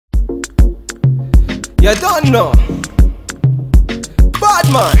You don't know.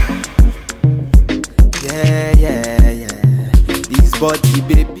 Bad man. Yeah. This body,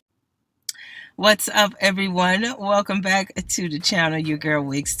 baby. What's up, everyone? Welcome back to the channel. Your girl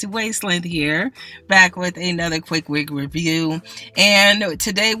Wigs to Wasteland here, back with another quick wig review. And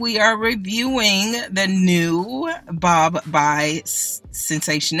today we are reviewing the new bob by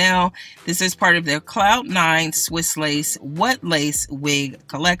Sensationnel. This is part of their Cloud 9 Swiss Lace Wet Lace Wig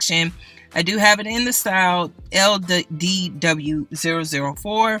collection. I do have it in the style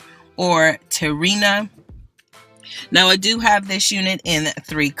LDW004 or TYRINA. Now I do have this unit in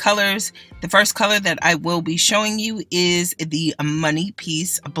 3 colors. The first color that I will be showing you is the Money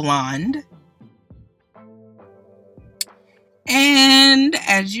Piece Blonde. And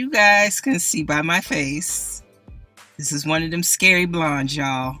as you guys can see by my face, this is one of them scary blondes,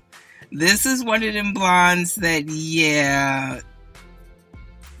 y'all. This is one of them blondes that, yeah,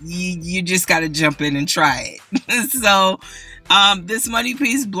 you just got to jump in and try it. So this Money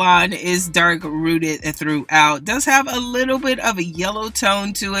Piece Blonde is dark rooted throughout. Does have a little bit of a yellow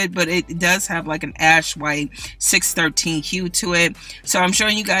tone to it, but it does have like an ash white 613 hue to it. So I'm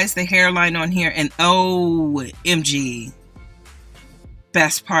showing you guys the hairline on here, and OMG,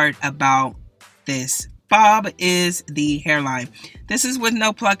 best part about this bob is the hairline. This is with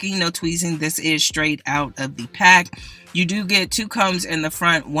no plucking, no tweezing. This is straight out of the pack. You do get 2 combs in the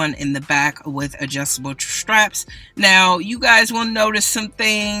front, 1 in the back with adjustable straps. Now, you guys will notice some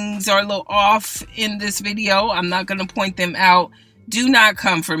things are a little off in this video. I'm not going to point them out. Do not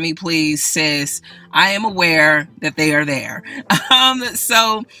come for me, please, sis. I am aware that they are there.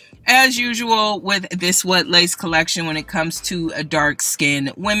 So, as usual with this wet lace collection, when it comes to dark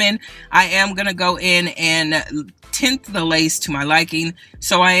skinned women, I am going to go in and tint the lace to my liking.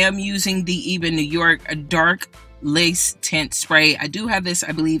 So, I am using the Even New York dark lace tint spray. I do have this,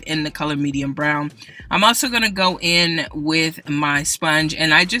 I believe, in the color medium brown. I'm also going to go in with my sponge,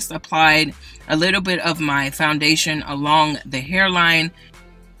 and I just applied a little bit of my foundation along the hairline.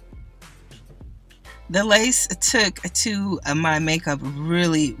 The lace took to my makeup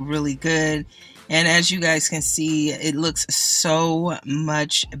really good, and as you guys can see, it looks so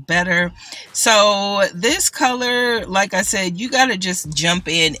much better. So this color, like I said, you got to just jump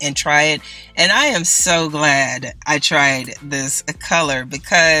in and try it. And I am so glad I tried this color,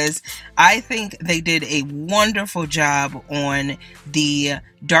 because I think they did a wonderful job on the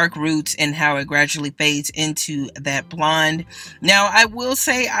dark roots and how it gradually fades into that blonde. Now, I will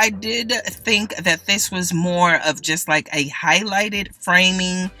say I did think that this was more of just like a highlighted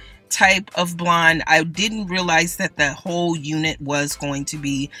framing type of blonde. I didn't realize that the whole unit was going to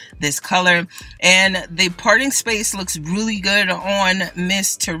be this color, and the parting space looks really good on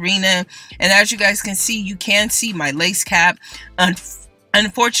Miss TYRINA. And as you guys can see, you can see my lace cap.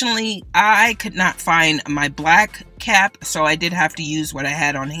 Unfortunately, I could not find my black cap, so I did have to use what I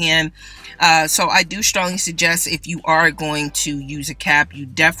had on hand. So I do strongly suggest, if you are going to use a cap, you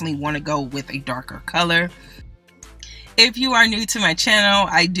definitely want to go with a darker color. If you are new to my channel,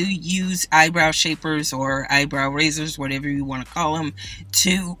 I do use eyebrow shapers or eyebrow razors, whatever you want to call them,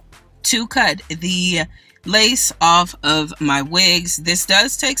 to cut the lace off of my wigs. This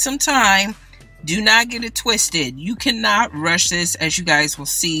does take some time. Do not get it twisted. You cannot rush this, as you guys will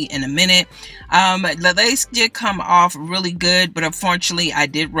see in a minute. The lace did come off really good, but unfortunately I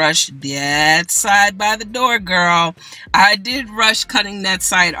did rush that side by the door, girl. I did rush cutting that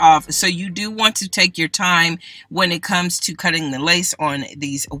side off. So you do want to take your time when it comes to cutting the lace on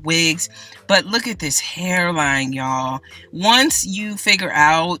these wigs. But look at this hairline, y'all. Once you figure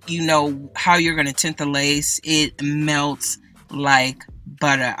out, you know, how you're going to tint the lace, it melts like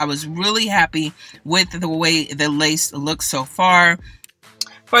butter. I was really happy with the way the lace looks so far.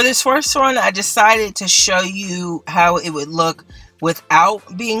 For this first one, I decided to show you how it would look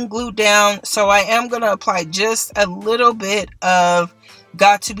without being glued down. So I am going to apply just a little bit of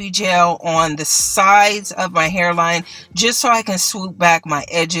Got2B Gel on the sides of my hairline, just so I can swoop back my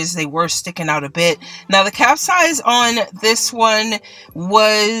edges. They were sticking out a bit. Now, the cap size on this one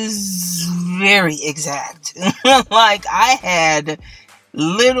was very exact. Like, I had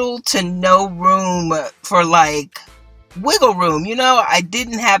little to no room for like wiggle room, you know. I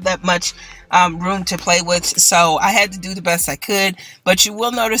didn't have that much room to play with, so I had to do the best I could. But you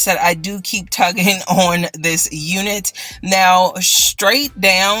will notice that I do keep tugging on this unit. Now, straight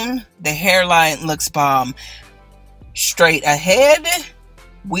down, the hairline looks bomb. Straight ahead,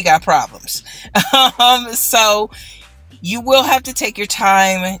 we got problems. So you will have to take your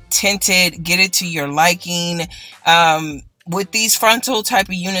time, tint it, get it to your liking. With these frontal type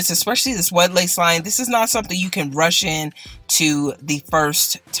of units, especially this wet lace line, this is not something you can rush in to the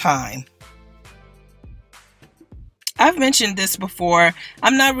first time. I've mentioned this before.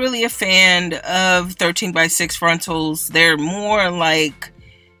 I'm not really a fan of 13x6 frontals. They're more like,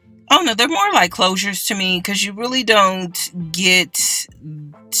 oh no, they're more like closures to me because you really don't get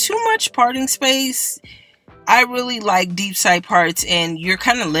too much parting space. I really like deep side parts, and you're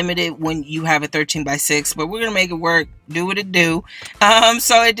kind of limited when you have a 13x6, but we're going to make it work, do what it do.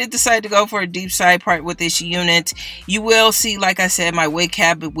 So I did decide to go for a deep side part with this unit. You will see, like I said, my wig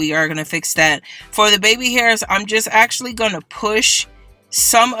cap, but we are going to fix that. For the baby hairs, I'm just actually going to push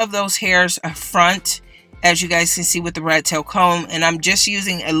some of those hairs front, as you guys can see with the rat tail comb, and I'm just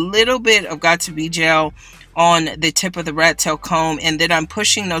using a little bit of Got2B Gel on the tip of the rat tail comb, and then I'm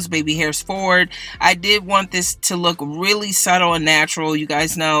pushing those baby hairs forward. I did want this to look really subtle and natural. You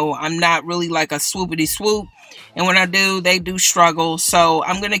guys know I'm not really like a swoopity swoop, and when I do, they do struggle. So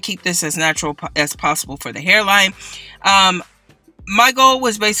I'm going to keep this as natural as possible for the hairline. My goal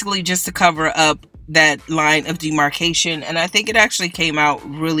was basically just to cover up that line of demarcation, and I think it actually came out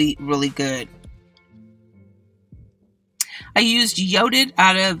really, really good. I used Yoded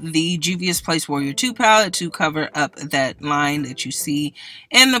out of the Juvia's Place Warrior 2 palette to cover up that line that you see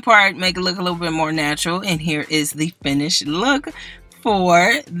in the part, make it look a little bit more natural. And here is the finished look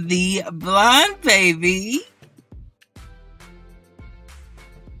for the blonde baby.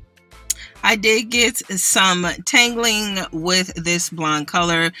 I did get some tangling with this blonde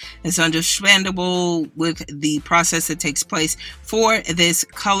color. It's understandable with the process that takes place for this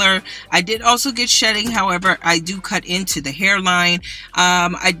color. I did also get shedding. However, I do cut into the hairline.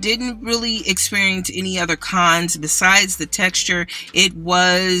 I didn't really experience any other cons besides the texture. It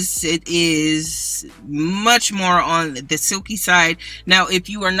is much more on the silky side. Now, if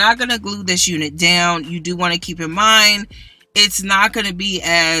you are not going to glue this unit down, you do want to keep in mind it's not going to be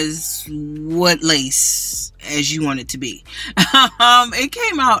as what lace as you want it to be. It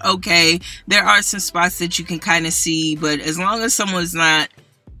came out okay. There are some spots that you can kind of see, but as long as someone's not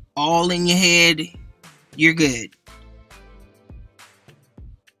all in your head, you're good.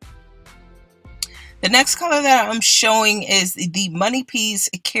 The next color that I'm showing is the Money Piece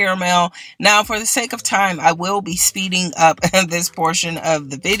Caramel. Now, for the sake of time, I will be speeding up this portion of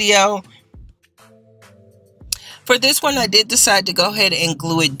the video. For this one, I did decide to go ahead and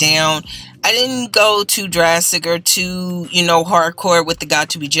glue it down. I didn't go too drastic or too, hardcore with the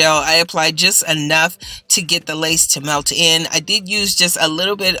Got2B Gel. I applied just enough to get the lace to melt in. I did use just a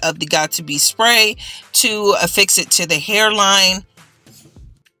little bit of the Got2B spray to affix it to the hairline.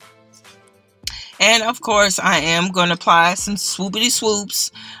 And of course, I am going to apply some swoopity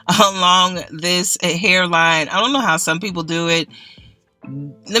swoops along this hairline. I don't know how some people do it.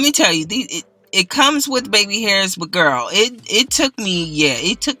 Let me tell you, it comes with baby hairs, but girl, it took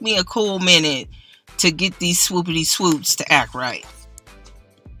me a cool minute to get these swoopity swoops to act right.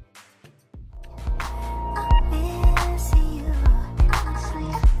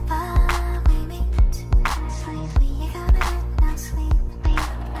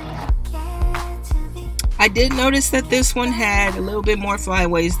 I did notice that this one had a little bit more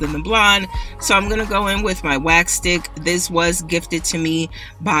flyaways than the blonde, so I'm going to go in with my wax stick. This was gifted to me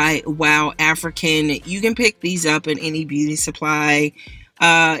by Wow African. You can pick these up in any beauty supply.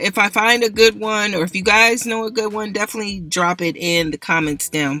 If I find a good one, or if you guys know a good one, definitely drop it in the comments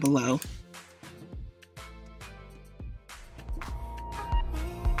down below.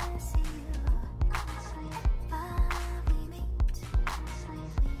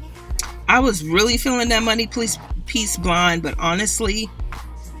 I was really feeling that Money Piece blonde, but honestly,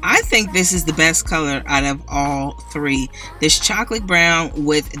 I think this is the best color out of all three. This chocolate brown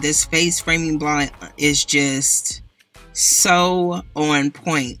with this face framing blonde is just so on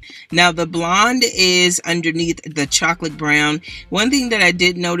point. Now, the blonde is underneath the chocolate brown. One thing that I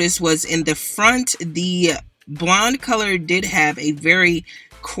did notice was in the front, the blonde color did have a very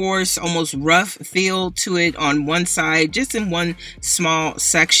coarse, almost rough feel to it on one side, just in one small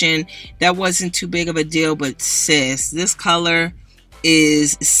section. That wasn't too big of a deal, but sis, this color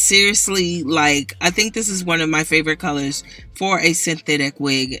is seriously, like, I think this is one of my favorite colors for a synthetic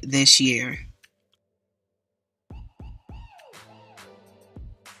wig this year.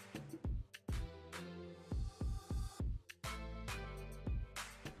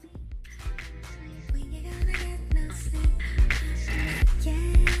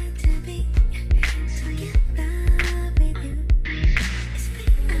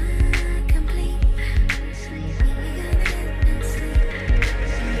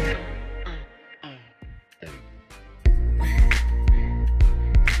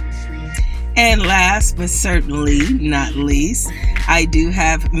 And last but certainly not least, I do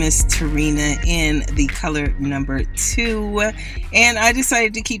have Miss TYRINA in the color number 2, and I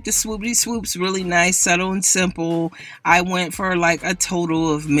decided to keep the swoopy swoops really nice, subtle and simple. I went for like a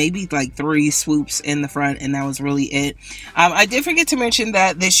total of maybe like 3 swoops in the front, and that was really it. I did forget to mention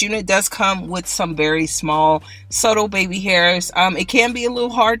that this unit does come with some very small subtle baby hairs. It can be a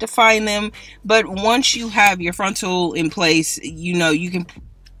little hard to find them, but once you have your frontal in place, you know, you can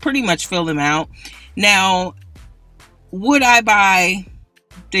pretty much fill them out. Now, would I buy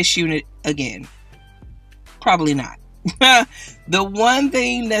this unit again? Probably not. The one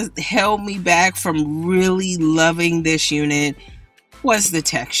thing that held me back from really loving this unit was the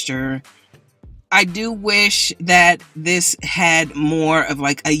texture. I do wish that this had more of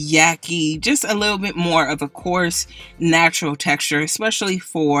like a yucky, just a little bit more of a coarse, natural texture, especially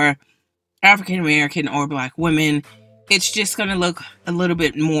for African American or Black women. It's just going to look a little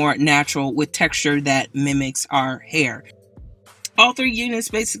bit more natural with texture that mimics our hair. All 3 units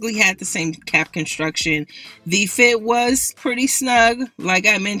basically had the same cap construction. The fit was pretty snug. Like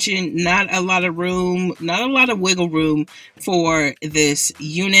I mentioned, not a lot of room, not a lot of wiggle room for this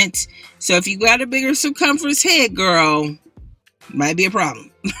unit. So if you got a bigger circumference head, girl, might be a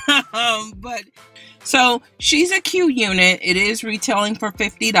problem. But so she's a cute unit. It is retailing for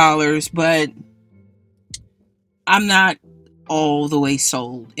 $50, but I'm not all the way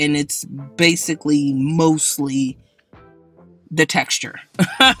sold, and it's basically mostly the texture.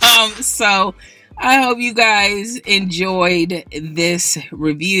 So I hope you guys enjoyed this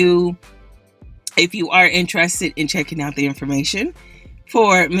review. If you are interested in checking out the information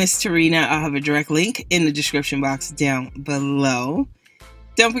for Miss TYRINA, I'll have a direct link in the description box down below.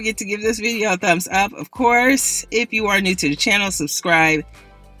 Don't forget to give this video a thumbs up. Of course, if you are new to the channel, subscribe.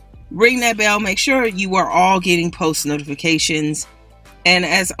 Ring that bell. Make sure you are all getting post notifications. And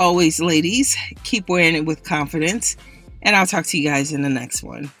as always, ladies, keep wearing it with confidence. And I'll talk to you guys in the next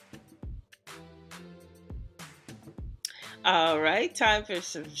one. All right, time for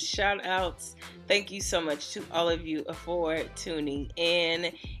some shout outs. Thank you so much to all of you for tuning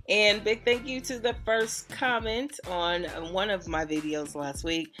in. And big thank you to the first comment on one of my videos last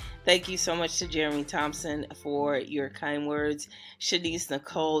week. Thank you so much to Jeremy Thompson for your kind words. Shanice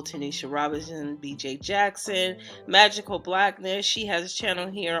Nicole, Tanisha Robinson, BJ Jackson, Magical Blackness. She has a channel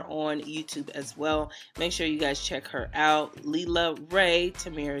here on YouTube as well. Make sure you guys check her out. Leela Ray,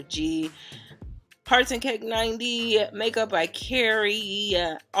 Tamira G, Hearts and Cake 90, Makeup by Carrie,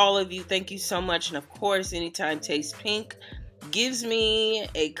 all of you, thank you so much. And of course, anytime Taste Pink gives me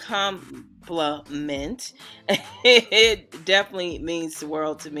a compliment, it definitely means the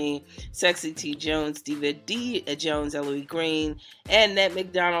world to me. Sexy T Jones, Diva D Jones, Eloise Green, and Ned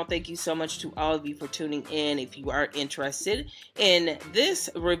McDonald, thank you so much to all of you for tuning in. If you are interested in this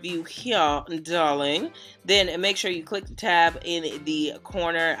review here, darling, then make sure you click the tab in the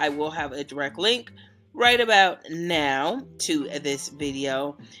corner. I will have a direct link right about now to this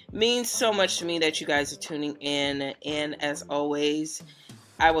video. Means so much to me that you guys are tuning in, and as always,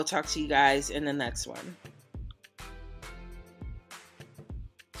 I will talk to you guys in the next one.